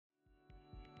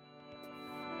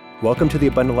Welcome to the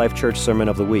Abundant Life Church Sermon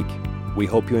of the Week. We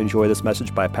hope you enjoy this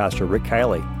message by Pastor Rick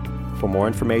Kielley. For more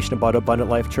information about Abundant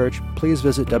Life Church, please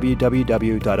visit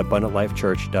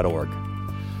www.abundantlifechurch.org.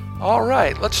 All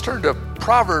right, let's turn to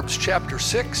Proverbs chapter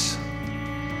 6.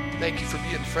 Thank you for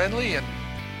being friendly and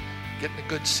getting a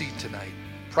good seat tonight.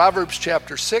 Proverbs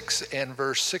chapter 6 and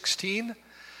verse 16.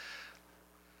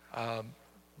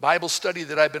 Bible study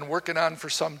that I've been working on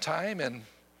for some time, and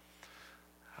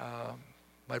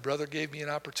my brother gave me an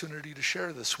opportunity to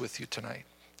share this with you tonight.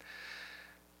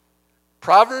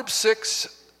 Proverbs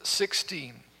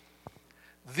 6:16.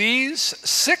 These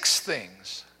 6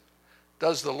 things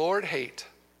does the Lord hate.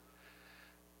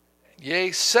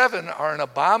 Yea, 7 are an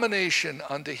abomination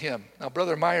unto him. Now,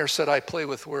 Brother Meyer said I play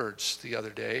with words the other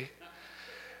day.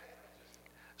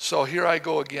 So here I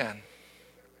go again.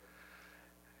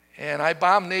 And I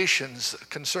bomb nations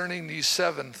concerning these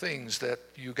 7 things that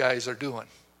you guys are doing.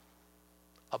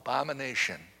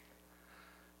 Abomination.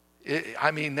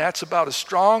 That's about as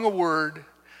strong a word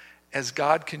as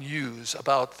God can use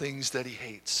about things that he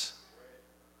hates.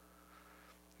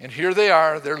 And here they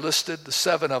are. They're listed, the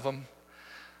 7 of them.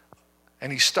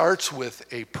 And he starts with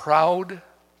a proud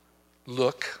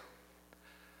look,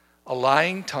 a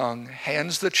lying tongue,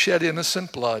 hands that shed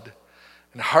innocent blood,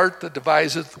 and heart that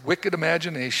deviseth wicked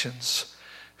imaginations,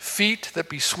 feet that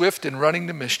be swift in running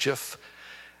to mischief,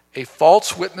 a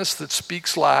false witness that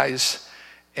speaks lies,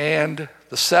 and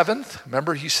the 7th,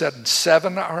 remember he said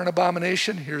 7 are an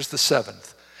abomination? Here's the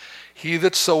 7th. He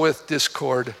that soweth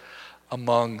discord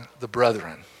among the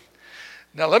brethren.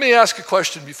 Now let me ask a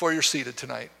question before you're seated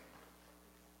tonight.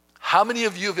 How many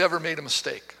of you have ever made a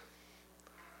mistake?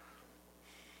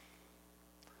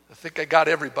 I think I got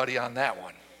everybody on that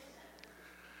one.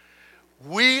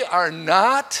 We are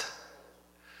not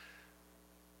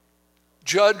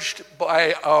judged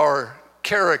by our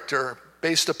character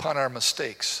based upon our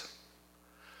mistakes,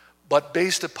 but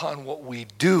based upon what we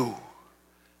do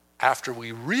after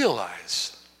we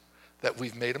realize that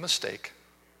we've made a mistake,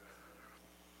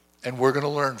 and we're going to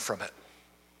learn from it.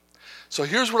 So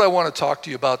here's what I want to talk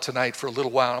to you about tonight for a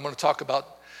little while. I'm going to talk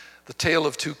about the tale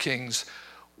of 2 kings.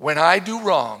 When I do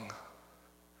wrong,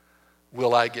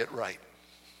 will I get right?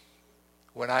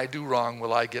 When I do wrong,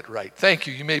 will I get right? Thank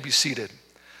you. You may be seated.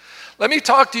 Let me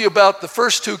talk to you about the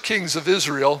first 2 kings of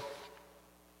Israel,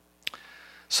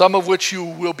 some of which you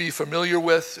will be familiar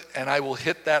with, and I will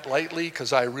hit that lightly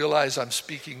because I realize I'm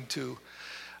speaking to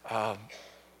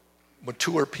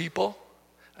mature people.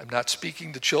 I'm not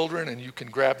speaking to children, and you can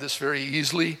grab this very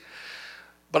easily.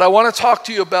 But I want to talk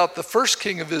to you about the first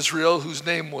king of Israel, whose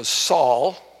name was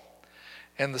Saul,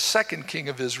 and the second king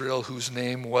of Israel, whose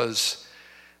name was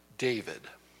David.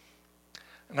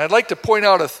 And I'd like to point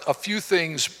out a few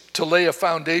things to lay a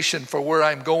foundation for where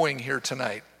I'm going here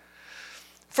tonight.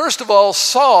 First of all,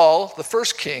 Saul, the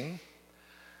first king,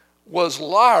 was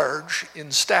large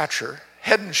in stature,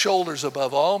 head and shoulders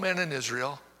above all men in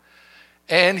Israel,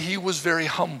 and he was very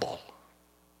humble.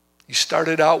 He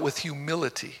started out with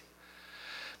humility.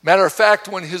 Matter of fact,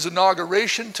 when his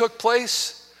inauguration took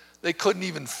place, they couldn't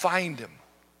even find him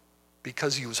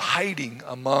because he was hiding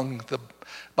among, the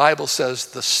Bible says,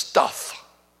 the stuff.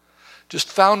 Just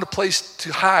found a place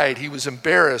to hide. He was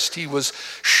embarrassed. He was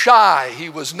shy. He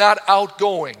was not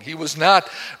outgoing. He was not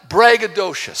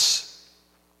braggadocious.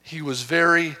 He was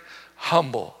very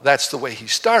humble. That's the way he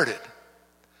started.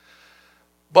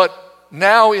 But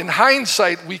now in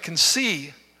hindsight, we can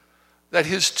see that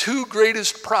his 2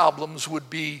 greatest problems would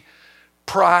be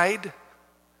pride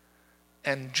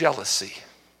and jealousy.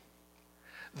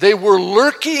 They were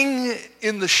lurking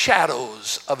in the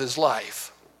shadows of his life.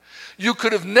 You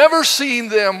could have never seen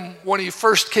them when he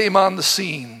first came on the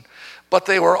scene, but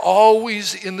they were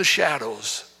always in the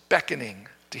shadows, beckoning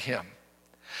to him.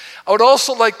 I would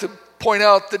also like to point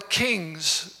out that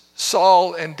kings,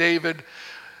 Saul and David,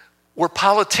 were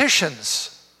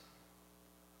politicians.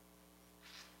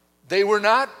 They were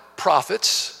not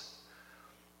prophets.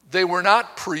 They were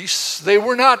not priests. They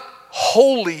were not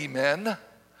holy men.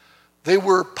 They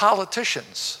were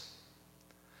politicians.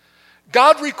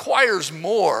 God requires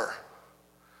more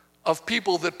of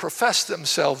people that profess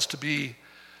themselves to be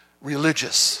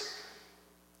religious.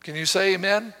 Can you say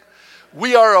amen?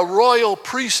 We are a royal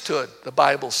priesthood, the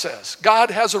Bible says.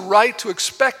 God has a right to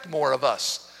expect more of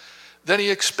us than he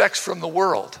expects from the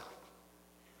world.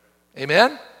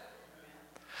 Amen?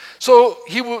 So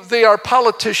they are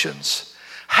politicians.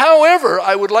 However,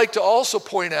 I would like to also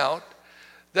point out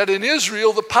that in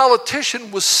Israel, the politician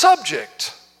was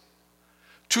subject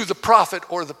to the prophet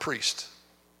or the priest.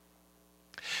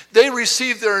 They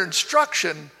received their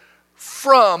instruction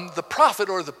from the prophet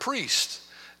or the priest,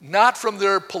 not from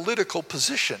their political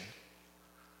position.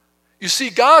 You see,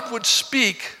 God would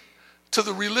speak to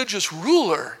the religious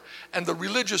ruler, and the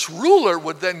religious ruler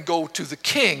would then go to the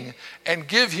king and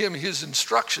give him his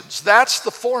instructions. That's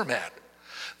the format.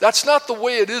 That's not the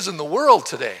way it is in the world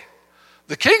today.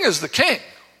 The king is the king,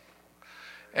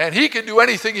 and he can do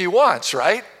anything he wants,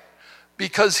 right?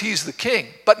 Because he's the king.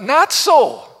 But not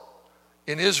so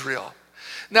in Israel.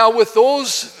 Now, with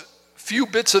those few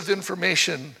bits of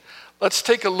information, let's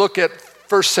take a look at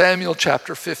 1 Samuel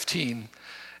chapter 15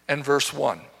 and verse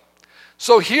 1.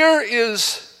 So here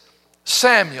is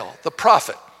Samuel, the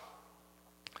prophet.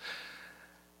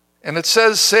 And it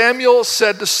says, Samuel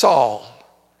said to Saul,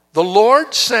 the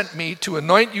Lord sent me to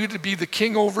anoint you to be the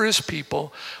king over his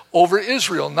people, over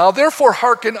Israel. Now therefore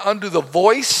hearken unto the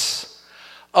voice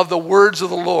of the words of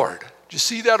the Lord. Do you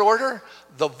see that order?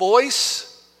 The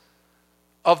voice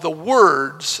of the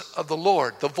words of the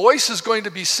Lord. The voice is going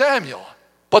to be Samuel,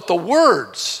 but the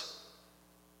words,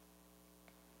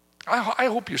 I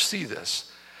hope you see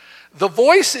this. The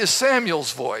voice is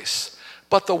Samuel's voice,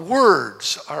 but the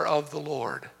words are of the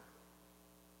Lord.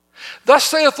 Thus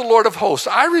saith the Lord of hosts,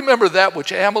 I remember that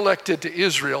which Amalek did to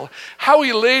Israel, how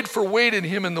he laid for wait in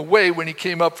him in the way when he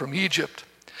came up from Egypt.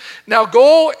 Now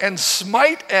go and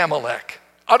smite Amalek,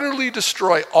 utterly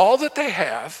destroy all that they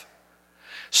have,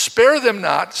 spare them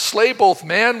not, slay both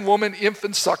man, woman,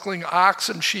 infant, suckling, ox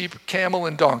and sheep, camel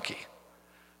and donkey.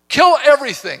 Kill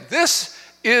everything. This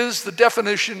is the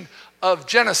definition of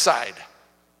genocide.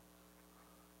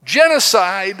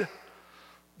 Genocide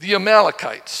the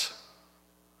Amalekites.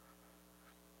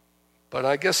 But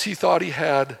I guess he thought he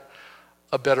had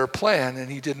a better plan,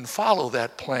 and he didn't follow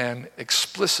that plan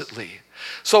explicitly.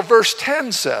 So verse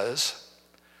 10 says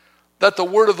that the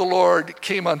word of the Lord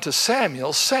came unto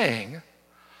Samuel, saying,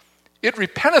 It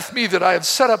repenteth me that I have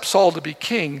set up Saul to be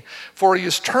king, for he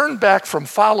has turned back from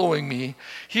following me.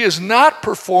 He has not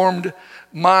performed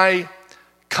my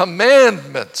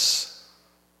commandments.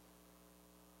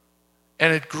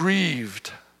 And it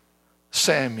grieved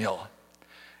Samuel.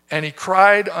 And he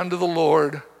cried unto the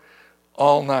Lord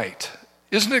all night.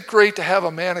 Isn't it great to have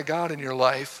a man of God in your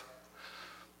life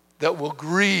that will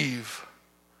grieve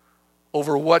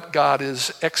over what God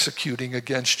is executing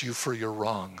against you for your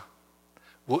wrong,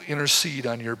 will intercede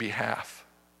on your behalf?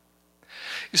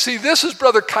 You see, this is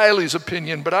Brother Kielley's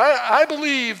opinion, but I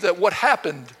believe that what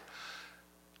happened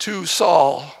to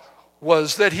Saul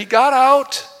was that he got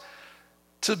out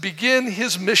to begin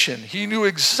his mission. He knew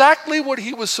exactly what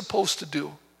he was supposed to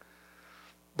do.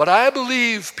 But I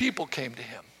believe people came to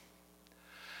him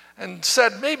and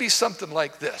said maybe something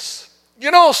like this. You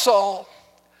know, Saul,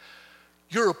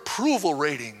 your approval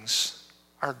ratings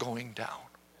are going down.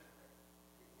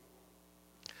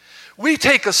 We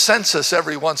take a census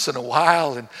every once in a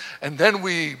while, and then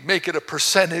we make it a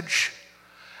percentage,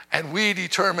 and we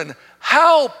determine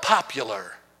how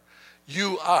popular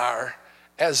you are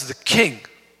as the king.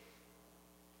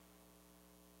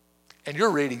 And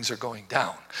your ratings are going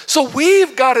down. So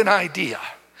we've got an idea.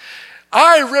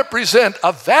 I represent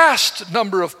a vast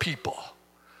number of people.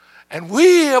 And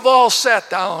we have all sat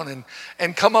down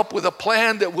and come up with a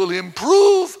plan that will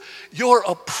improve your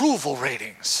approval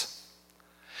ratings.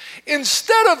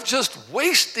 Instead of just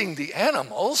wasting the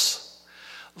animals,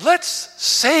 let's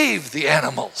save the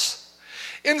animals.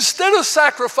 Instead of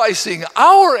sacrificing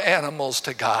our animals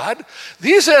to God,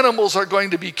 these animals are going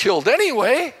to be killed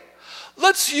anyway.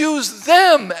 Let's use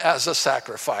them as a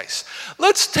sacrifice.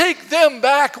 Let's take them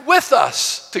back with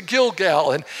us to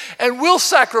Gilgal, and we'll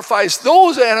sacrifice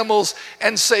those animals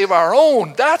and save our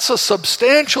own. That's a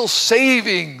substantial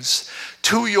savings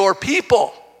to your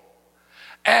people.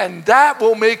 And that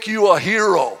will make you a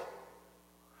hero.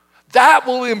 That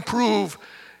will improve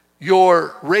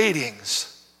your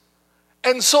ratings.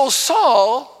 And so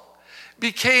Saul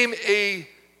became a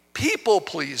people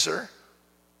pleaser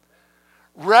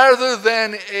rather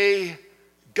than a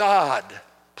God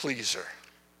pleaser.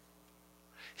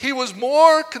 He was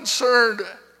more concerned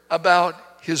about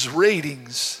his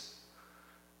ratings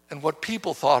and what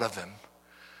people thought of him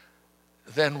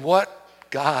than what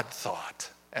God thought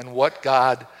and what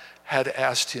God had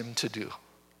asked him to do.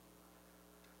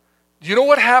 Do you know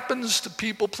what happens to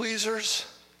people pleasers?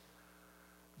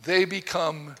 They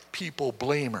become people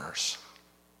blamers.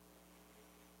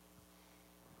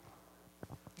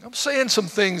 I'm saying some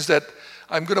things that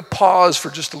I'm going to pause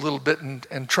for just a little bit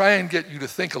and try and get you to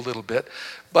think a little bit.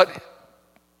 But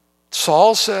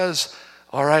Saul says,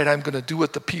 all right, I'm going to do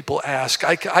what the people ask.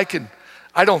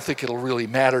 I don't think it'll really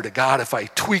matter to God if I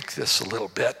tweak this a little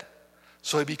bit.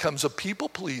 So he becomes a people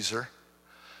pleaser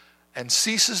and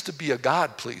ceases to be a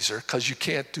God pleaser, because you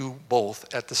can't do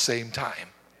both at the same time.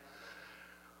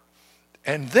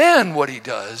 And then what he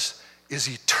does is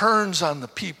he turns on the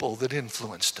people that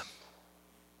influenced him.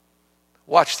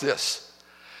 Watch this.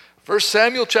 1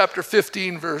 Samuel chapter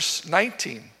 15, verse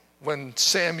 19, when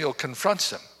Samuel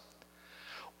confronts him.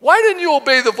 Why didn't you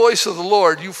obey the voice of the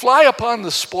Lord? You fly upon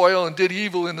the spoil and did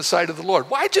evil in the sight of the Lord.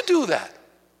 Why'd you do that?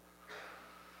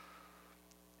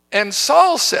 And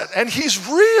Saul said, and he's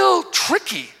real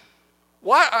tricky.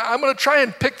 Why? I'm going to try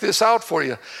and pick this out for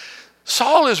you.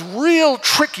 Saul is real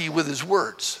tricky with his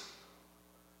words.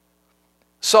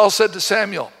 Saul said to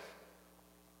Samuel,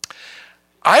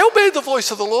 I obeyed the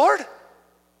voice of the Lord.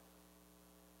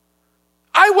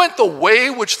 I went the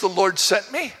way which the Lord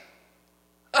sent me.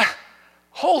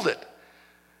 Hold it.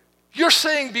 You're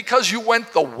saying because you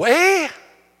went the way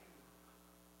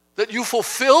that you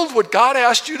fulfilled what God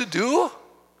asked you to do?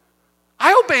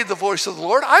 I obeyed the voice of the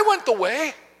Lord. I went the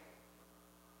way.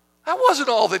 That wasn't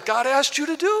all that God asked you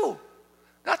to do.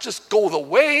 Not just go the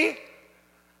way.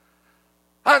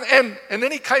 And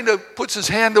then he kind of puts his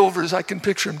hand over his, I can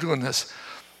picture him doing this.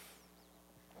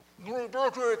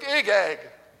 Agag.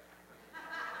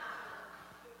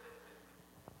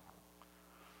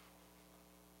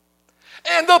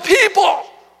 And the people,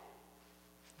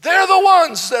 they're the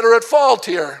ones that are at fault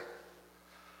here.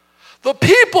 The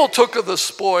people took of the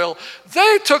spoil.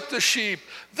 They took the sheep.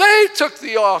 They took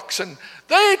the oxen.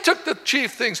 They took the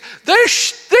chief things. They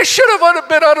should have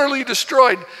been utterly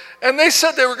destroyed. And they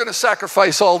said they were going to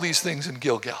sacrifice all these things in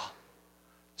Gilgal.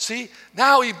 See,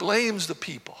 now he blames the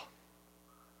people.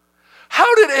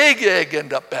 How did Agag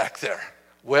end up back there?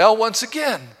 Well, once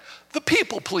again, the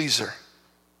people pleaser.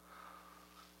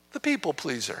 The people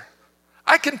pleaser.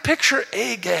 I can picture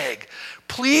Agag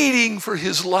pleading for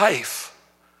his life.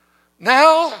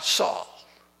 Now, Saul,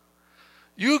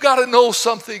 you got to know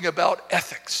something about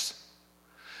ethics.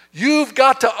 You've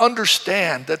got to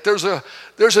understand that there's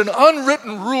an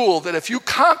unwritten rule that if you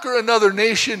conquer another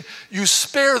nation, you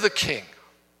spare the king.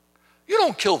 You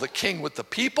don't kill the king with the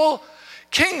people.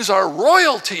 Kings are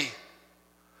royalty.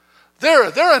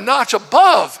 They're a notch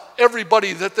above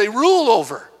everybody that they rule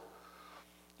over.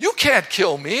 You can't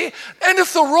kill me. And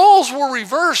if the roles were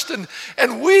reversed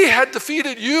and we had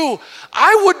defeated you,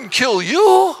 I wouldn't kill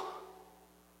you.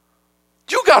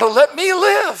 You got to let me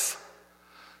live.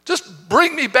 Just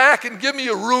bring me back and give me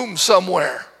a room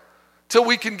somewhere till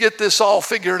we can get this all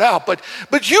figured out. But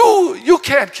you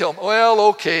can't kill me. Well,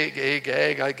 okay,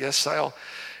 Agag, I guess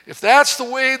if that's the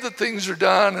way that things are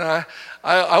done, and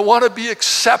I want to be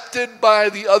accepted by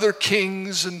the other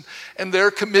kings and their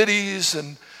committees,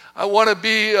 and I want to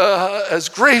be as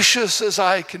gracious as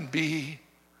I can be.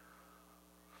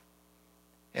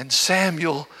 And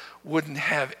Samuel wouldn't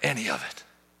have any of it.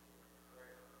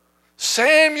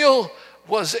 Samuel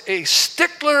was a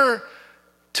stickler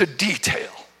to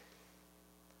detail.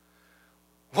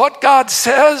 What God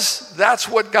says, that's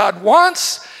what God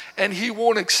wants, and he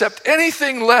won't accept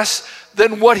anything less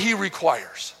than what he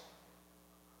requires.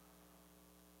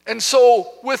 And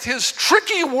so with his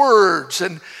tricky words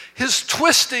and his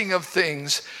twisting of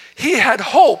things, he had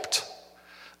hoped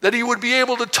that he would be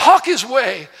able to talk his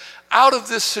way out of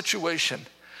this situation.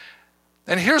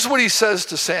 And here's what he says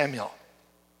to Samuel.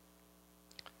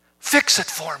 Fix it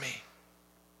for me.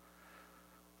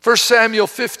 1 Samuel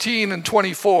 15 and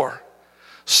 24.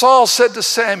 Saul said to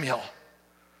Samuel,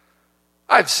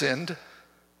 I've sinned.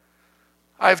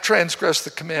 I've transgressed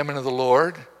the commandment of the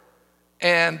Lord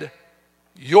and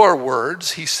your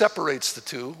words. He separates the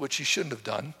two, which he shouldn't have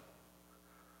done.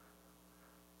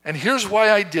 And here's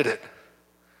why I did it.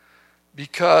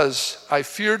 Because I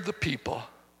feared the people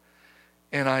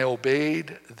and I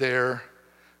obeyed their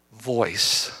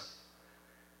voice.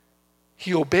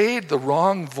 He obeyed the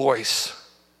wrong voice.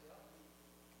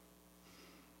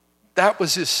 That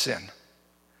was his sin.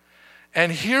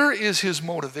 And here is his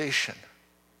motivation.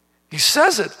 He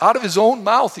says it out of his own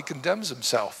mouth. He condemns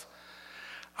himself.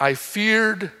 I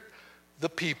feared the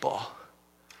people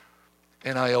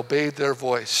and I obeyed their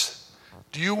voice.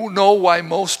 Do you know why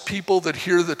most people that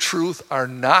hear the truth are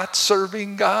not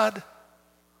serving God?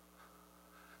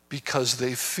 Because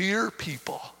they fear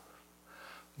people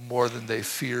more than they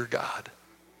fear God.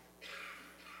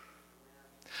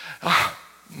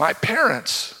 My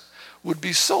parents would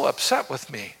be so upset with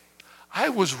me. I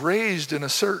was raised in a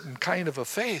certain kind of a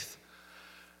faith.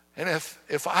 And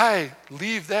if I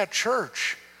leave that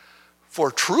church for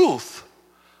truth,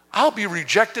 I'll be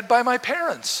rejected by my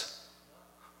parents.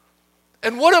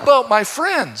 And what about my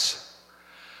friends?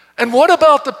 And what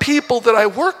about the people that I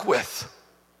work with?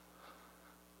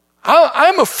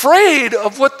 I'm afraid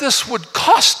of what this would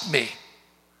cost me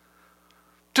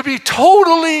to be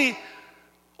totally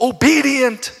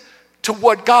obedient to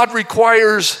what God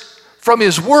requires from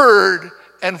his word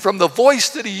and from the voice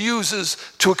that he uses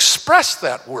to express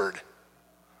that word.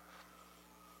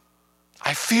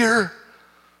 I fear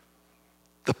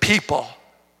the people,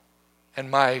 and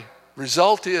my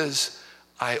result is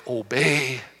I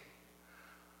obey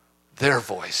their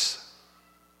voice.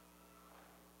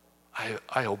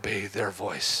 I obey their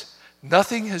voice.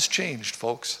 Nothing has changed,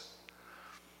 folks.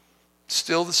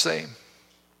 Still the same.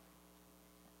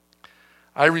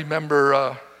 I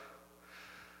remember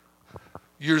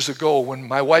years ago when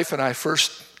my wife and I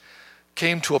first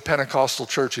came to a Pentecostal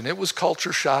church, and it was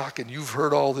culture shock, and you've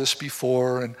heard all this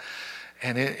before,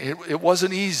 and it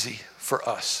wasn't easy for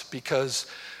us because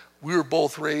we were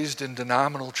both raised in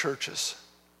denominational churches.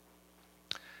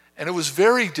 And it was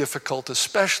very difficult,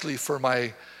 especially for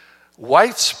my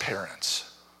wife's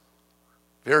parents.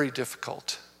 Very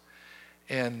difficult.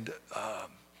 And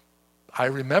I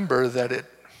remember that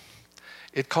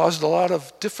it caused a lot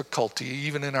of difficulty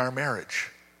even in our marriage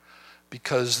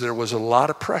because there was a lot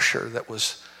of pressure that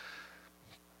was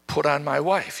put on my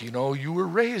wife. You know, you were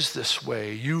raised this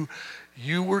way. You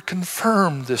were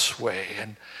confirmed this way.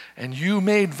 And you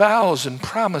made vows and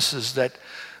promises that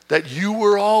you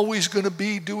were always going to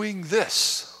be doing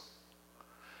this.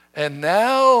 And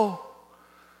now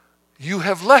you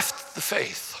have left the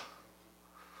faith.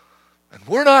 And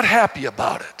we're not happy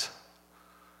about it.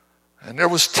 And there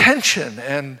was tension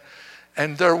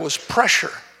and there was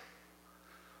pressure.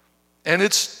 And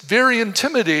it's very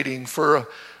intimidating for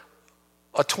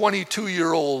a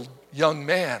 22-year-old young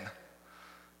man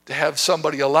to have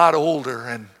somebody a lot older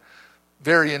and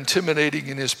very intimidating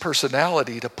in his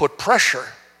personality to put pressure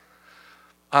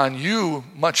on you,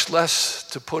 much less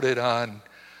to put it on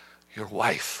your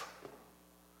wife.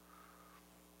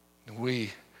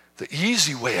 The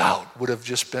easy way out would have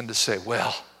just been to say,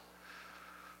 well,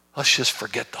 let's just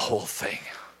forget the whole thing.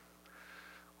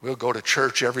 We'll go to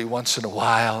church every once in a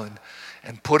while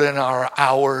and put in our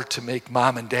hour to make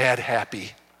mom and dad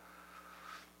happy.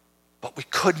 But we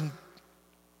couldn't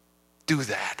do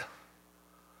that.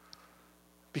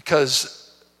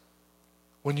 Because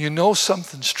when you know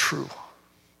something's true,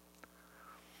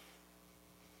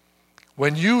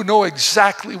 when you know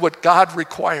exactly what God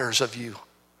requires of you,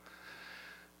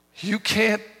 you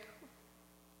can't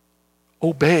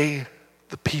obey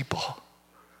the people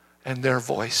and their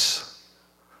voice.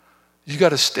 You got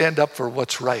to stand up for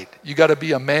what's right. You got to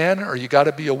be a man or you got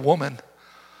to be a woman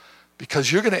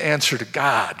because you're going to answer to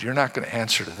God. You're not going to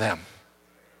answer to them.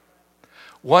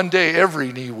 One day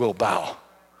every knee will bow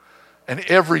and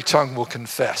every tongue will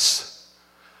confess.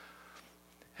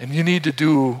 And you need to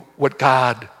do what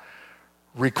God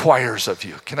requires of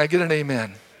you. Can I get an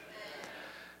amen?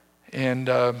 And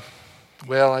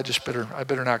well, I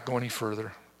better not go any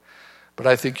further. But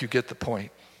I think you get the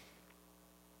point.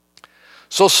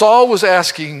 So Saul was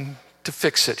asking to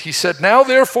fix it. He said, now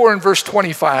therefore, in verse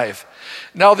 25,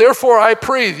 now therefore I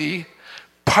pray thee,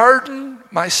 pardon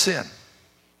my sin.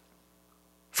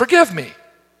 Forgive me.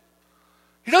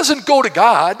 He doesn't go to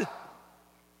God.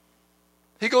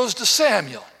 He goes to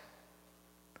Samuel.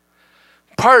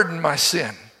 Pardon my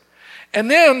sin. And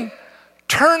then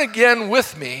turn again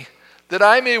with me that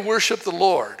I may worship the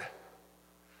Lord.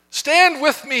 Stand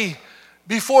with me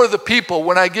before the people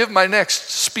when I give my next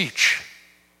speech.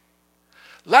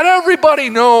 Let everybody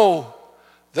know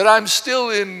that I'm still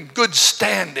in good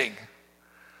standing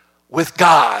with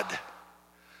God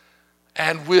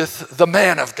and with the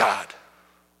man of God.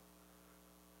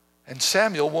 And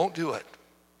Samuel won't do it.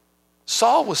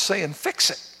 Saul was saying, fix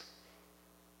it.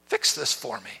 Fix this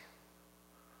for me.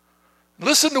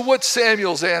 Listen to what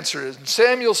Samuel's answer is. And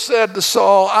Samuel said to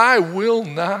Saul, I will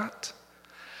not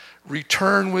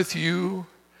return with you.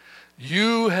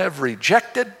 You have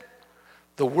rejected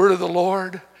the word of the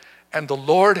Lord, and the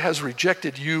Lord has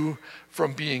rejected you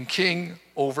from being king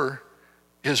over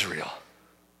Israel.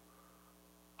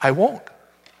 I won't.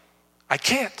 I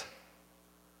can't.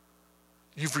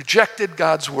 You've rejected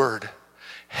God's word.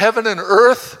 Heaven and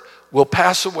earth will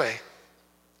pass away.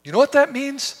 You know what that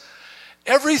means?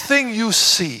 Everything you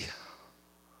see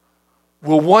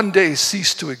will one day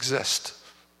cease to exist.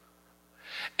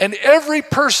 And every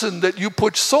person that you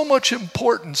put so much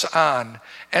importance on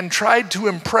and tried to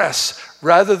impress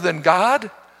rather than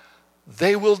God,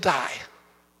 they will die.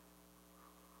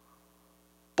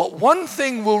 But one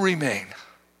thing will remain.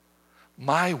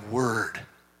 My word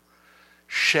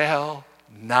shall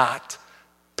not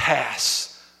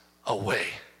pass away.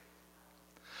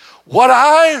 What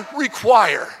I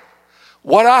require,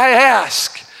 what I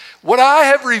ask, what I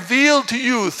have revealed to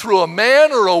you through a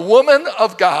man or a woman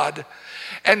of God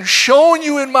and shown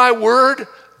you in my word,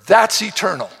 that's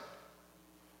eternal.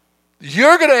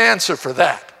 You're going to answer for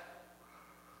that.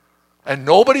 And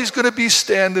nobody's going to be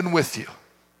standing with you.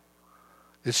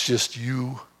 It's just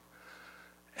you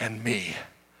and me.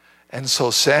 And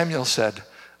so Samuel said,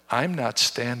 I'm not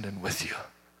standing with you,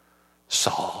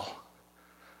 Saul.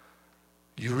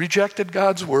 You rejected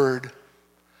God's word.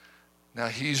 Now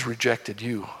he's rejected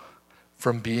you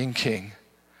from being king.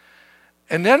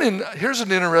 And then here's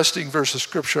an interesting verse of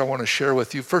scripture I want to share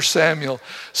with you. 1 Samuel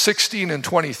 16 and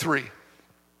 23.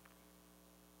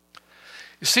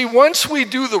 You see, once we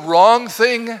do the wrong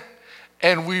thing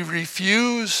and we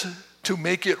refuse to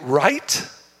make it right,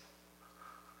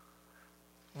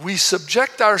 we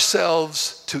subject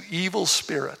ourselves to evil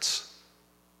spirits.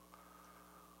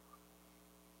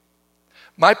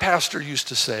 My pastor used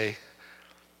to say,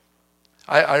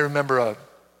 I remember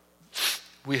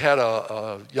we had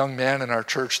a young man in our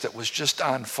church that was just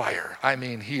on fire. I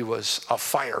mean, he was a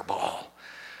fireball.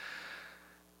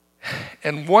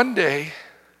 And one day,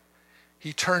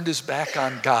 he turned his back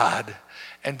on God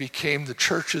and became the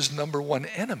church's #1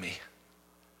 enemy.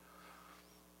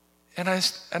 And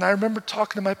I remember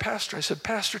talking to my pastor. I said,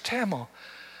 Pastor Tammo,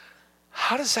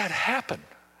 how does that happen?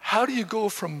 How do you go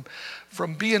from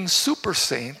being super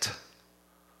saint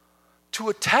to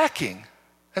attacking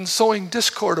and sowing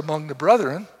discord among the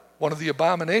brethren, one of the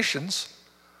abominations?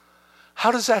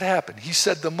 How does that happen? He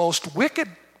said the most wicked,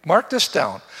 mark this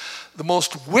down, the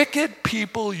most wicked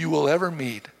people you will ever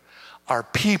meet are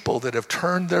people that have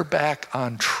turned their back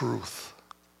on truth.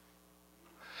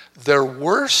 They're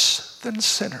worse than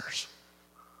sinners.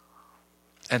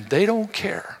 And they don't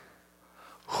care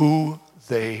who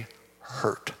they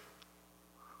hurt.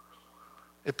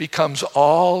 It becomes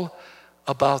all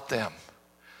about them.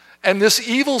 And this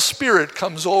evil spirit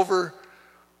comes over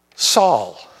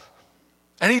Saul.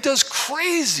 And he does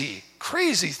crazy,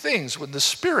 crazy things when the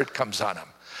spirit comes on him.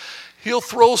 He'll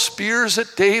throw spears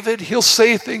at David. He'll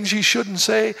say things he shouldn't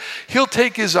say. He'll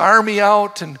take his army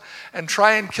out and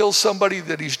try and kill somebody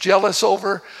that he's jealous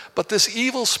over. But this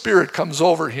evil spirit comes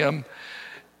over him.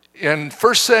 In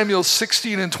 1 Samuel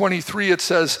 16 and 23, it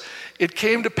says, it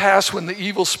came to pass when the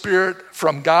evil spirit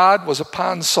from God was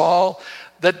upon Saul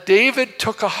that David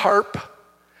took a harp.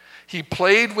 He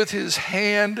played with his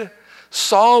hand.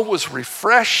 Saul was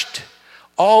refreshed.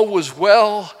 All was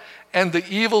well. And the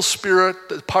evil spirit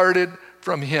departed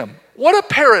from him. What a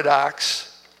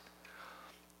paradox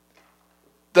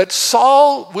that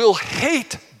Saul will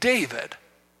hate David,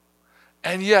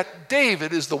 and yet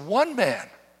David is the one man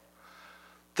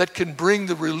that can bring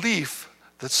the relief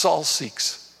that Saul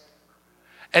seeks.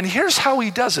 And here's how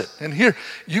he does it. And here,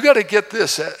 you got to get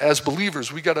this as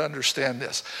believers. We got to understand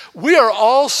this. We are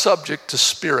all subject to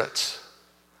spirits.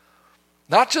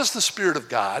 Not just the Spirit of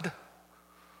God,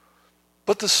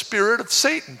 but the spirit of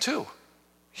Satan too.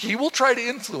 He will try to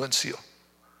influence you.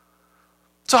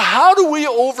 So how do we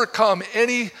overcome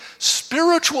any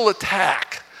spiritual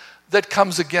attack that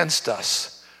comes against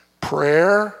us?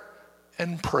 Prayer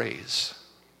and praise.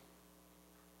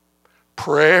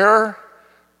 Prayer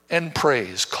and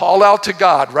praise. Call out to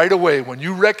God right away. When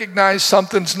you recognize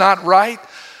something's not right,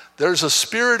 there's a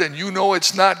spirit and you know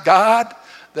it's not God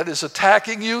that is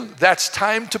attacking you, that's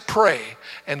time to pray,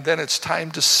 and then it's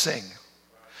time to sing.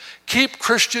 Keep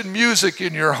Christian music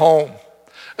in your home,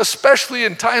 especially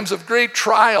in times of great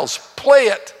trials. Play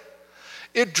it.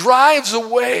 It drives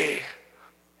away.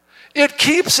 It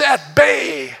keeps at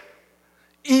bay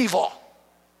evil.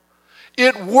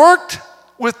 It worked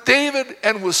with David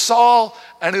and with Saul,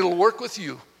 and it'll work with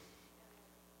you.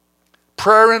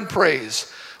 Prayer and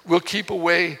praise will keep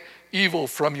away evil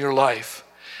from your life.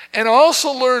 And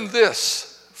also learn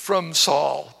this from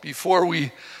Saul before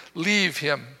we leave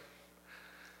him.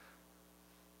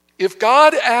 If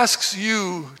God asks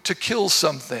you to kill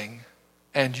something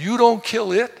and you don't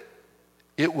kill it,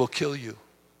 it will kill you.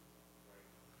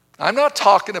 I'm not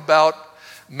talking about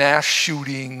mass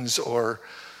shootings or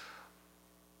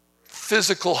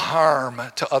physical harm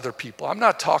to other people. I'm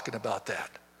not talking about that.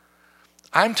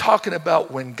 I'm talking about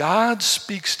when God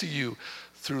speaks to you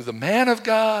through the man of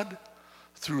God,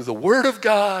 through the Word of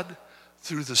God,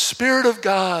 through the Spirit of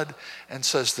God, and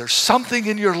says there's something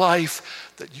in your life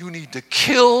that you need to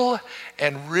kill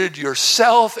and rid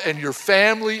yourself and your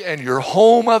family and your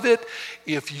home of it.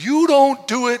 If you don't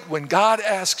do it when God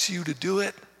asks you to do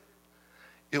it,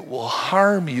 it will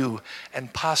harm you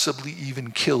and possibly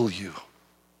even kill you.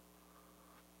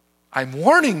 I'm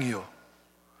warning you.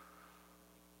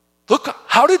 Look,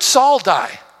 how did Saul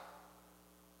die?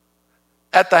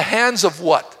 At the hands of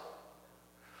what?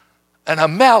 An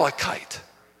Amalekite.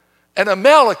 An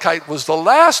Amalekite was the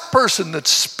last person that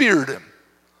speared him.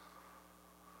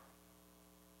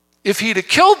 If he'd have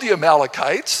killed the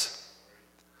Amalekites,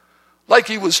 like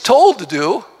he was told to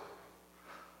do,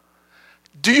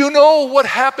 Do you know what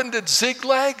happened at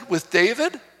Ziklag with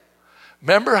David?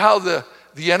 Remember how the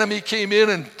enemy came in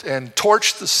and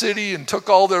torched the city and took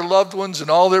all their loved ones and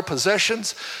all their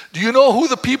possessions? Do you know who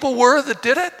the people were that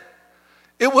did it?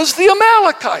 It was the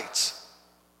Amalekites.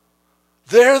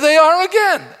 There they are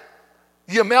again.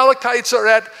 The Amalekites are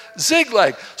at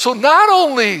Ziklag. So not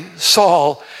only,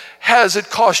 Saul, has it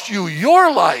cost you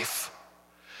your life,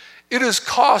 it has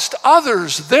cost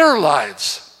others their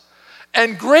lives.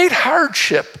 And great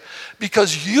hardship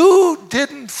because you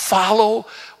didn't follow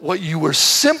what you were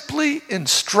simply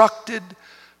instructed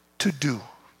to do.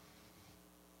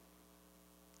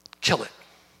 Kill it,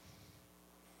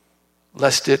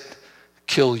 lest it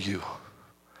kill you.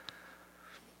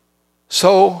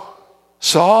 So,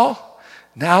 Saul,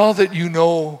 now that you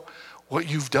know what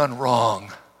you've done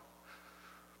wrong,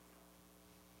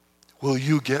 will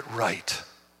you get right?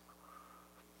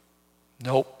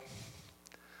 Nope.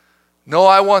 No,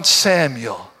 I want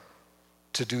Samuel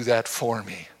to do that for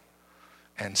me.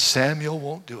 And Samuel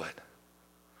won't do it.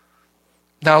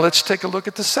 Now let's take a look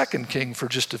at the second king for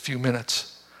just a few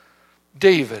minutes.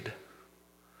 David,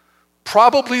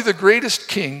 probably the greatest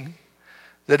king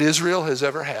that Israel has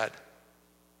ever had.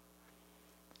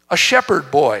 A shepherd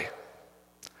boy,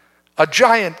 a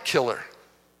giant killer,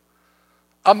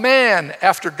 a man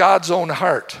after God's own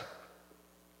heart.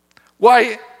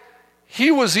 Why,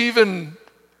 he was even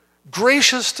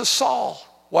gracious to Saul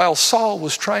while Saul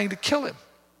was trying to kill him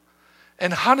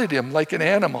and hunted him like an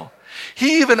animal.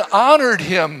 He even honored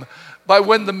him by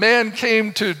when the man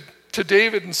came to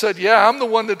David and said, yeah, I'm the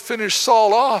one that finished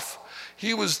Saul off.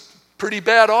 He was pretty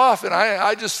bad off and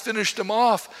I just finished him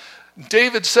off.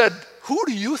 David said, who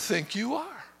do you think you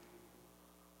are?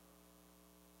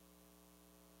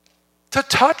 To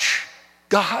touch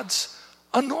God's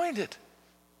anointed.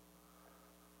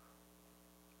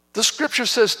 The scripture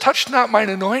says, touch not mine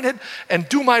anointed and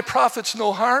do my prophets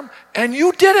no harm. And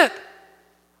you did it.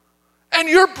 And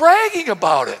you're bragging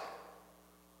about it.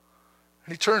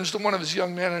 And he turns to one of his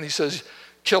young men and he says,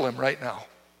 kill him right now.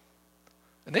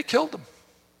 And they killed him.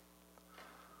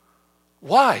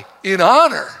 Why? In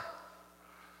honor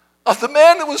of the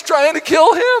man that was trying to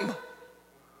kill him.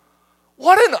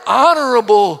 What an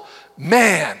honorable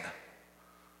man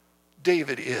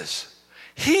David is.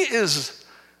 He is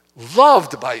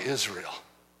loved by Israel.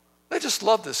 They just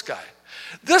love this guy.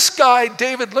 This guy,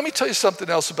 David, let me tell you something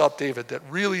else about David that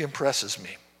really impresses me.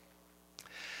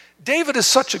 David is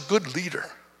such a good leader.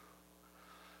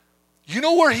 You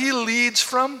know where he leads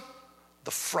from?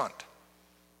 The front.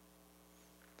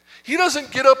 He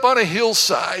doesn't get up on a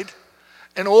hillside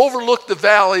and overlook the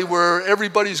valley where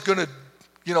everybody's going to,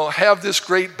 have this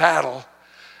great battle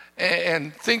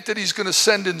and think that he's going to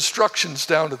send instructions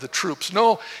down to the troops.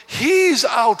 No, he's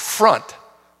out front.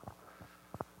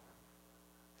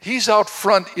 He's out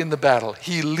front in the battle.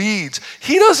 He leads.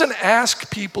 He doesn't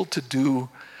ask people to do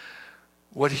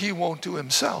what he won't do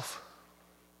himself.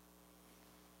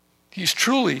 He's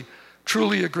truly,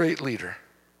 truly a great leader.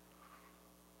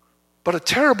 But a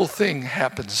terrible thing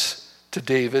happens to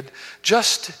David,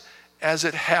 just as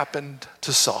it happened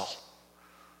to Saul.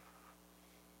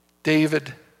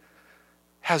 David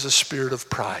has a spirit of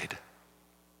pride.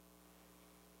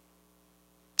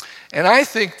 And I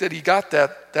think that he got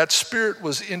that spirit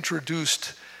was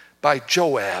introduced by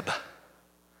Joab.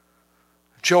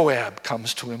 Joab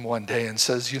comes to him one day and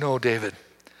says, David,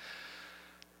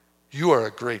 you are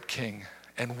a great king,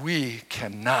 and we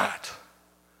cannot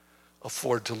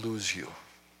afford to lose you.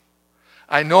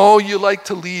 I know you like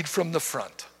to lead from the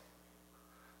front.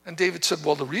 And David said,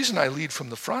 well, the reason I lead from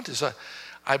the front is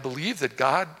I believe that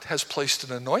God has placed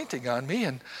an anointing on me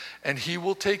and he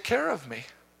will take care of me.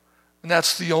 And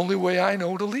that's the only way I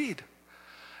know to lead.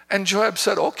 And Joab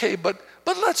said, okay, but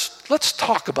let's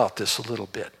talk about this a little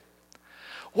bit.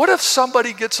 What if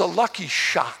somebody gets a lucky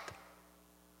shot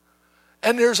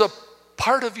and there's a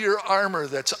part of your armor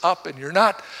that's up and you're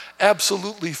not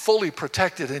absolutely fully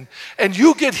protected and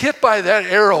you get hit by that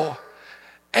arrow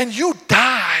and you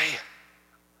die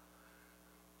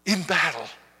in battle?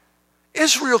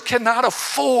 Israel cannot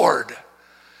afford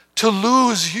to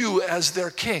lose you as their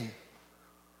king.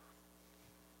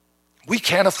 We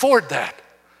can't afford that.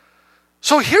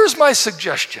 So here's my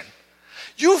suggestion.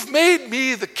 You've made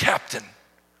me the captain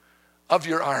of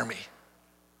your army.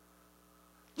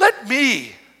 Let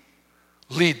me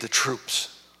lead the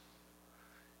troops.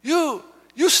 You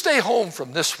stay home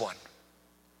from this one.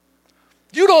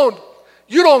 You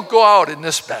don't go out in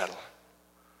this battle.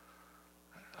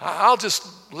 I'll just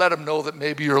let them know that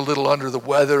maybe you're a little under the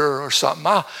weather or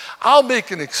something. I'll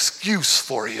make an excuse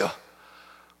for you.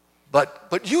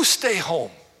 But you stay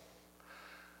home.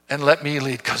 and let me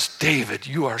lead. Because David,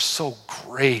 you are so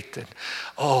great. And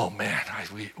oh man,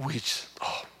 we just,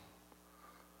 oh.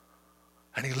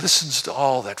 And he listens to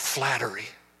all that flattery.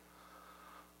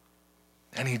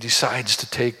 And he decides to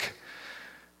take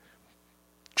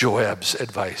Joab's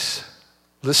advice.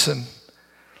 Listen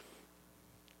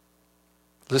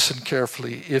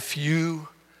carefully. If you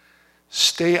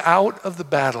stay out of the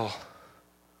battle,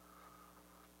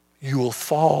 you will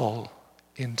fall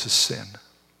into sin.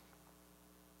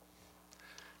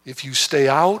 If you stay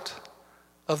out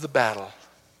of the battle,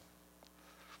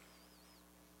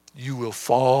 you will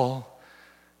fall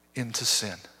into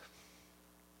sin.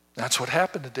 That's what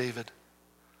happened to David.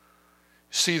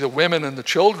 See, the women and the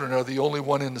children are the only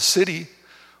one in the city.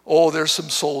 Oh, there's some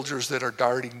soldiers that are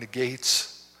guarding the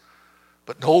gates.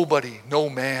 But nobody, no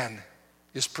man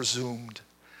is presumed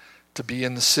to be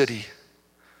in the city.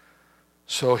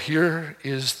 So here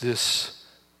is this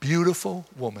beautiful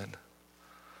woman.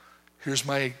 Here's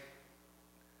my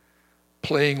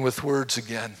playing with words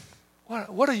again.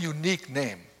 What a unique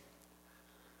name.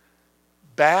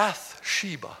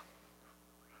 Bathsheba.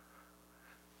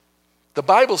 The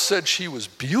Bible said she was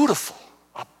beautiful.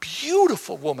 A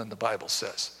beautiful woman, the Bible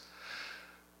says.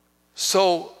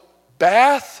 So,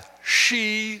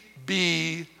 she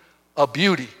be a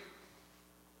beauty.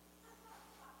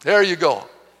 There you go.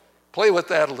 Play with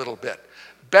that a little bit.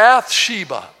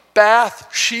 Bathsheba.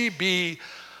 She be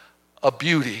a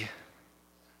beauty.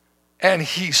 And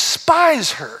he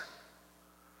spies her.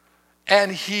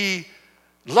 And he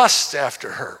lusts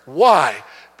after her. Why?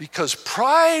 Because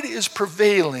pride is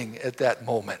prevailing at that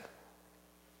moment.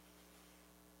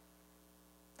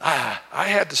 I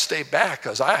had to stay back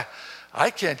because I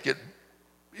can't get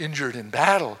injured in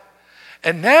battle.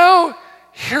 And now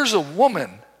here's a woman,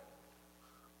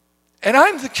 and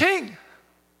I'm the king.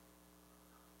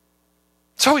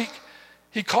 So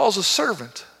he calls a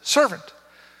servant.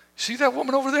 See that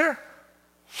woman over there?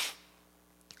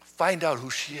 Find out who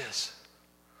she is.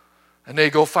 And they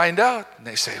go find out, and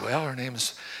they say, well, her name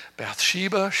is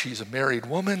Bathsheba. She's a married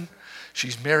woman.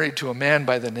 She's married to a man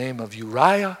by the name of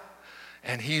Uriah,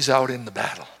 and he's out in the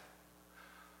battle.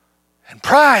 And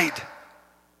pride.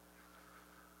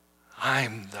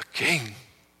 I'm the king.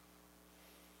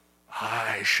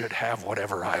 I should have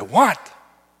whatever I want.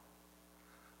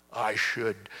 I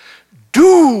should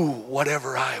do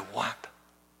whatever I want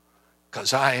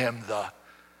because I am the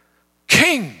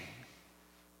king.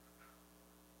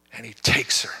 And he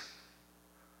takes her.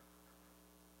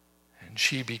 And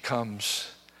she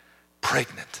becomes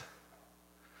pregnant.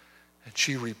 And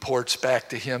she reports back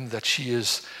to him that she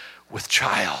is with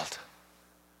child.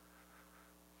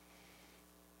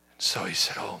 And so he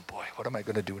said, oh boy, what am I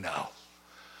going to do now?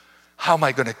 How am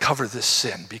I going to cover this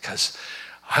sin? Because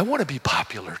I want to be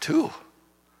popular too.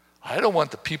 I don't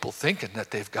want the people thinking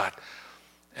that they've got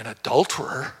an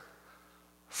adulterer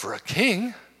for a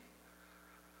king.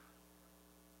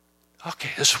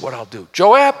 Okay, this is what I'll do.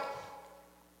 Joab,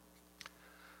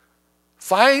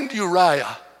 find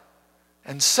Uriah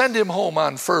and send him home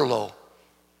on furlough.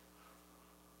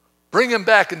 Bring him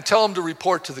back and tell him to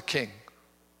report to the king.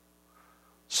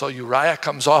 So Uriah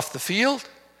comes off the field.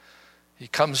 He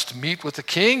comes to meet with the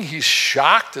king. He's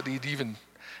shocked that he'd even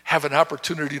have an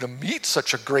opportunity to meet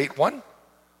such a great one.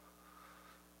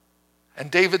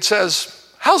 And David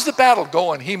says, how's the battle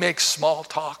going? He makes small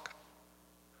talk.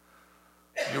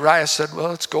 Uriah said,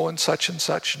 well, it's going such and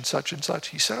such and such and such.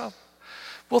 He said, oh,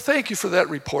 well, thank you for that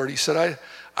report. He said,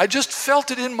 I just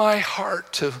felt it in my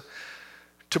heart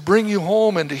to bring you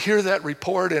home and to hear that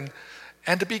report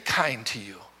and to be kind to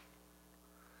you.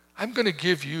 I'm going to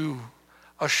give you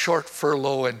a short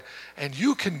furlough and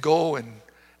you can go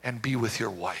and be with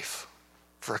your wife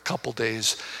for a couple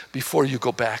days before you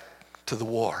go back to the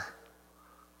war.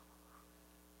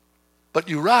 But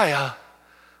Uriah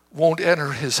won't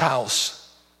enter his house.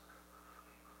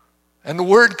 And the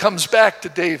word comes back to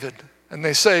David, and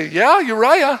they say, yeah,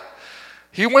 Uriah,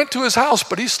 he went to his house,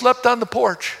 but he slept on the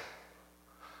porch.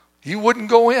 He wouldn't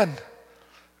go in.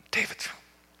 David,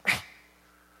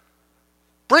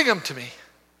 bring him to me.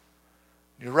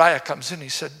 Uriah comes in, he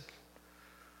said,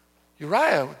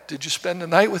 Uriah, did you spend the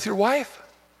night with your wife?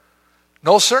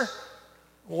 No, sir.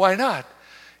 Why not?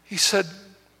 He said,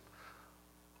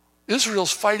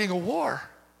 Israel's fighting a war.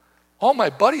 All my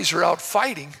buddies are out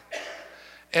fighting.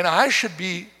 And I should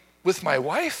be with my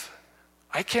wife?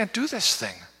 I can't do this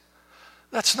thing.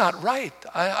 That's not right.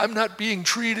 I'm not being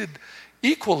treated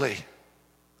equally.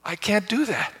 I can't do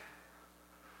that.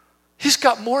 He's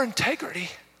got more integrity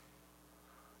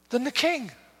than the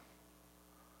king.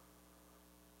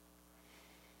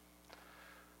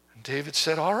 And David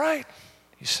said, all right.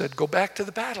 He said, go back to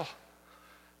the battle.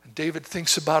 And David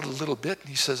thinks about it a little bit, and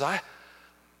he says, I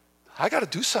got to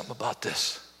do something about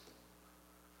this.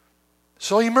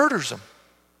 So he murders him.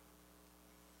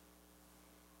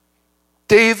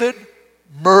 David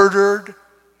murdered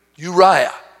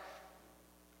Uriah.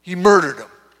 He murdered him.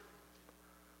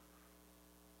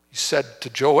 He said to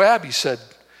Joab, he said,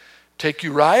 take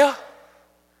Uriah,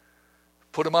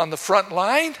 put him on the front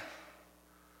line,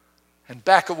 and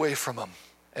back away from him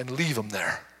and leave him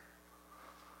there.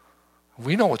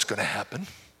 We know what's going to happen.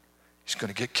 He's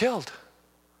going to get killed.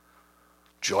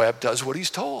 Joab does what he's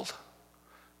told.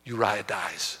 Uriah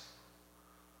dies.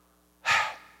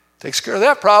 Takes care of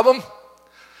that problem.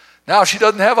 Now she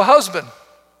doesn't have a husband.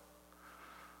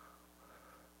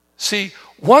 See,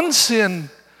 one sin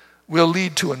will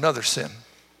lead to another sin.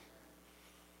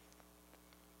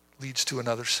 Leads to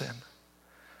another sin.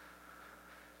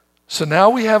 So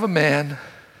now we have a man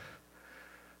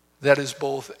that is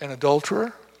both an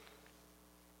adulterer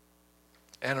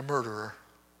and a murderer.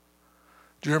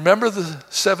 Do you remember the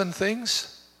 7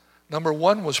 things? Number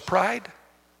 1 was pride.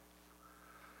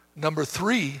 Number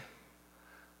 3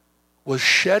 was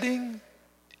shedding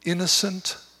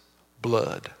innocent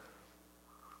blood.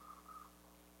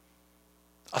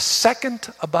 A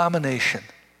second abomination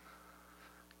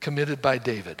committed by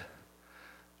David.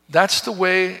 That's the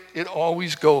way it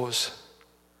always goes.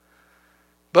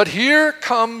 But here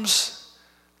comes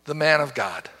the man of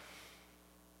God.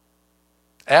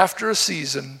 After a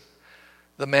season,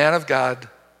 the man of God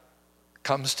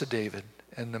comes to David,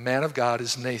 and the man of God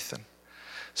is Nathan.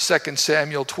 2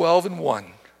 Samuel 12:1.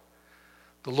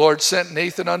 The Lord sent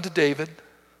Nathan unto David.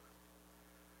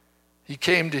 He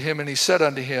came to him and he said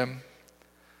unto him,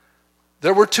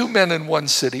 there were 2 men in one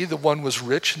city. The one was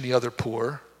rich and the other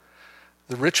poor.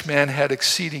 The rich man had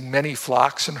exceeding many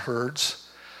flocks and herds.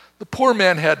 The poor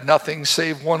man had nothing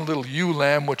save one little ewe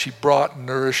lamb which he brought and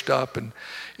nourished up. And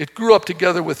it grew up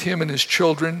together with him and his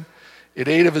children. It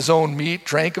ate of his own meat,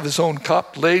 drank of his own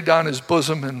cup, laid on his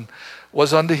bosom, and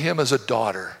was unto him as a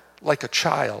daughter, like a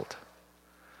child.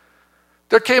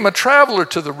 There came a traveler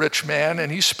to the rich man,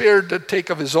 and he spared to take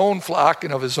of his own flock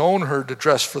and of his own herd to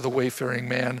dress for the wayfaring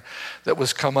man that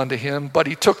was come unto him. But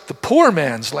he took the poor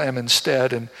man's lamb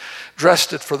instead and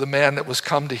dressed it for the man that was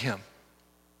come to him.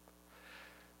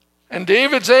 And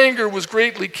David's anger was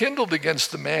greatly kindled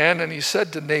against the man, and he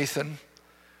said to Nathan,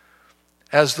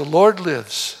 as the Lord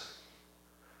lives,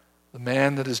 the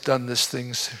man that has done these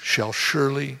things shall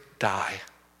surely die.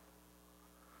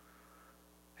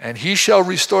 And he shall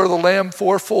restore the lamb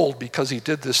 4-fold because he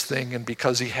did this thing and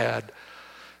because he had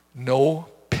no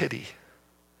pity.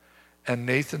 And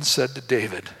Nathan said to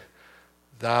David,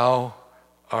 thou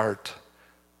art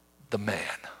the man.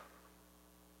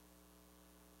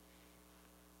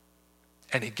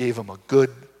 And he gave him a good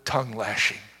tongue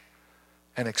lashing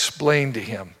and explained to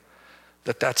him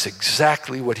that that's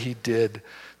exactly what he did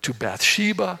to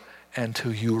Bathsheba and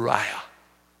to Uriah.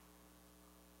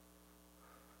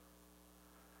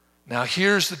 Now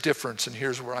here's the difference, and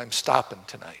here's where I'm stopping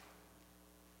tonight.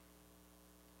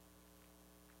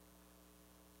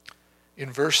 In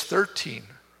verse 13,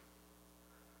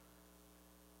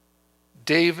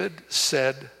 David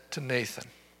said to Nathan,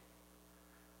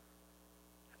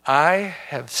 I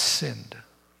have sinned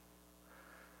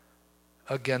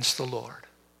against the Lord.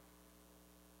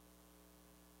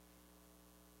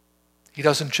 He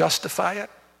doesn't justify it.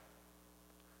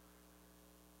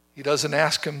 He doesn't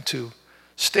ask him to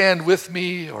stand with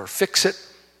me or fix it.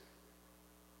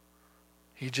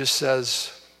 He just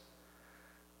says,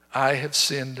 I have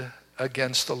sinned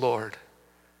against the Lord.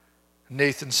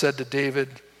 Nathan said to David,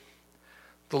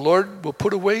 the Lord will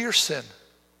put away your sin.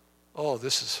 Oh,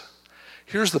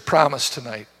 here's the promise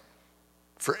tonight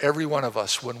for every one of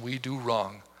us when we do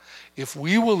wrong. If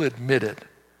we will admit it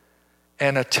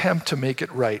and attempt to make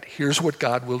it right, here's what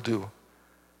God will do.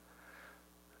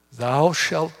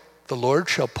 The Lord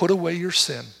shall put away your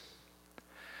sin,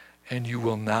 and you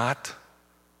will not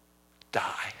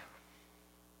die.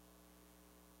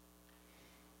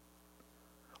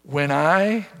 When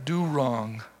I do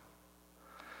wrong,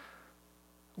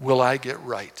 will I get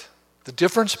right? The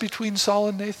difference between Saul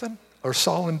and Nathan, or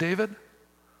Saul and David?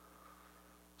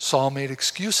 Saul made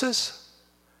excuses,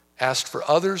 asked for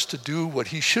others to do what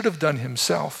he should have done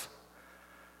himself,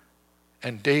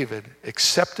 and David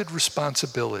accepted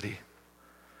responsibility.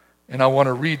 And I want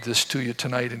to read this to you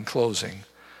tonight in closing.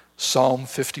 Psalm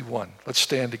 51. Let's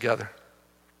stand together.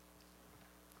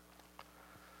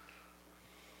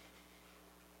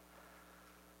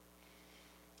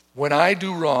 When I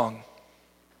do wrong,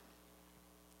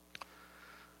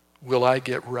 will I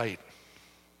get right?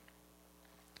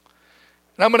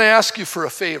 And I'm going to ask you for a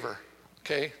favor,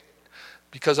 okay?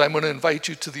 because I'm going to invite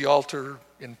you to the altar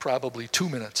in probably 2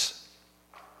 minutes.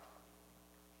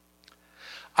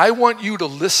 I want you to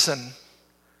listen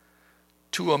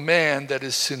to a man that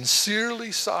is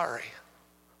sincerely sorry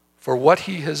for what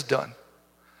he has done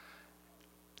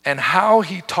and how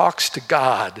he talks to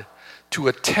God to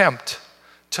attempt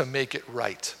to make it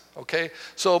right, okay?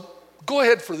 So go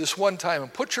ahead for this one time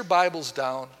and put your Bibles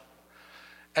down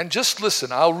and just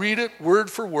listen. I'll read it word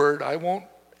for word. I won't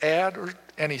add or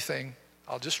anything.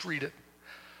 I'll just read it.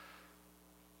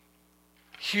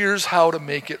 Here's how to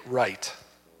make it right.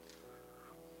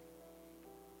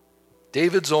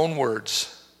 David's own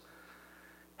words.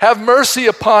 Have mercy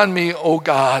upon me, O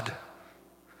God,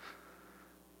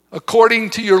 according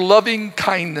to your loving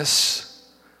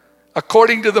kindness,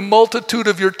 according to the multitude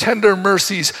of your tender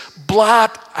mercies,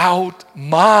 blot out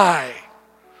my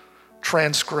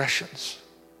transgressions.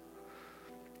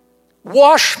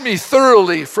 Wash me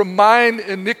thoroughly from mine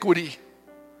iniquity.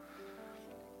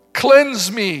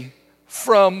 Cleanse me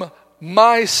from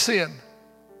my sin.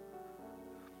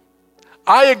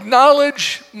 I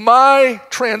acknowledge my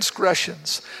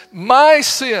transgressions. My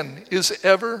sin is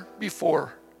ever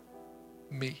before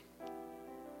me.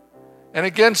 And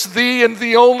against thee and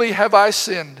thee only have I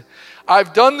sinned.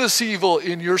 I've done this evil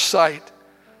in your sight,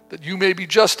 that you may be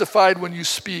justified when you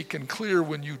speak and clear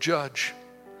when you judge.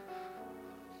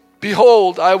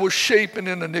 Behold, I was shapen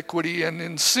in iniquity, and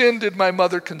in sin did my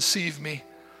mother conceive me.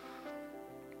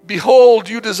 Behold,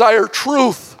 you desire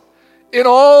truth in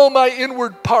all my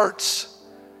inward parts,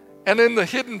 and in the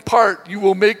hidden part you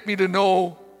will make me to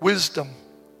know wisdom.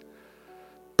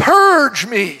 Purge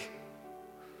me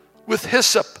with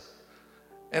hyssop,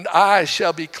 and I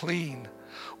shall be clean.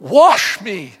 Wash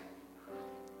me,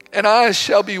 and I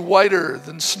shall be whiter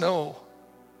than snow.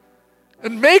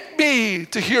 And make me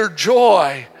to hear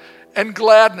joy and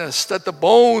gladness, that the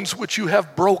bones which you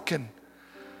have broken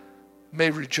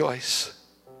may rejoice.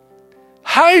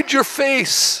 Hide your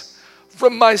face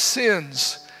from my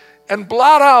sins and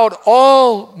blot out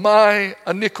all my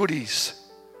iniquities.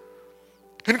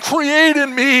 And create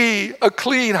in me a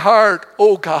clean heart,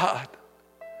 O God,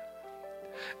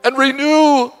 and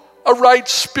renew a right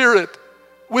spirit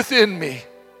within me.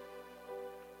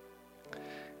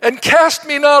 And cast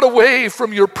me not away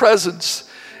from your presence,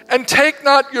 and take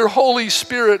not your Holy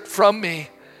Spirit from me.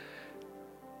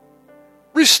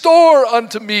 Restore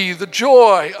unto me the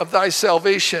joy of thy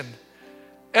salvation,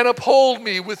 and uphold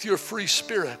me with your free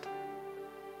spirit.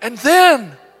 And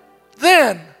then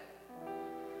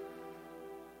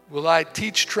will I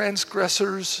teach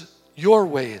transgressors your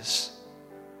ways,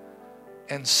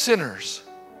 and sinners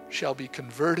shall be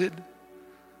converted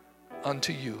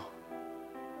unto you.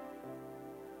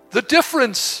 The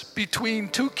difference between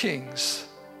two kings: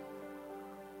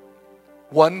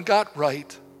 one got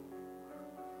right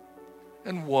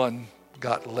and one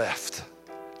got left.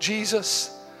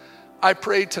 Jesus, I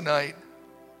pray tonight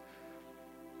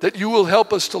that you will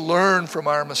help us to learn from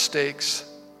our mistakes,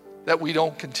 that we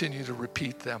don't continue to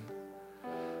repeat them,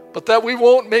 but that we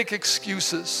won't make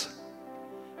excuses.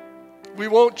 We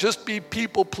won't just be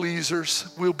people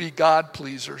pleasers, we'll be God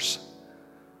pleasers.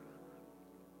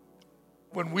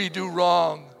 When we do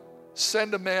wrong,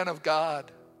 send a man of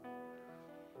God.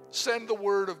 Send the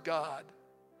word of God.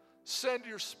 Send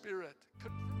your spirit.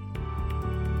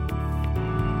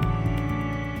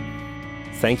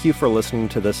 Thank you for listening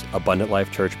to this Abundant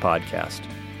Life Church podcast.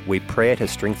 We pray it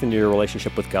has strengthened your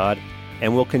relationship with God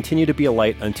and will continue to be a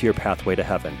light unto your pathway to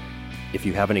heaven. If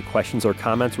you have any questions or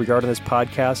comments regarding this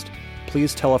podcast,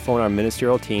 please telephone our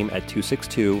ministerial team at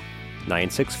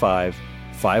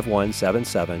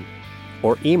 262-965-5177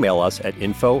 or email us at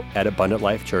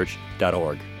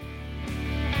info@abundantlifechurch.org.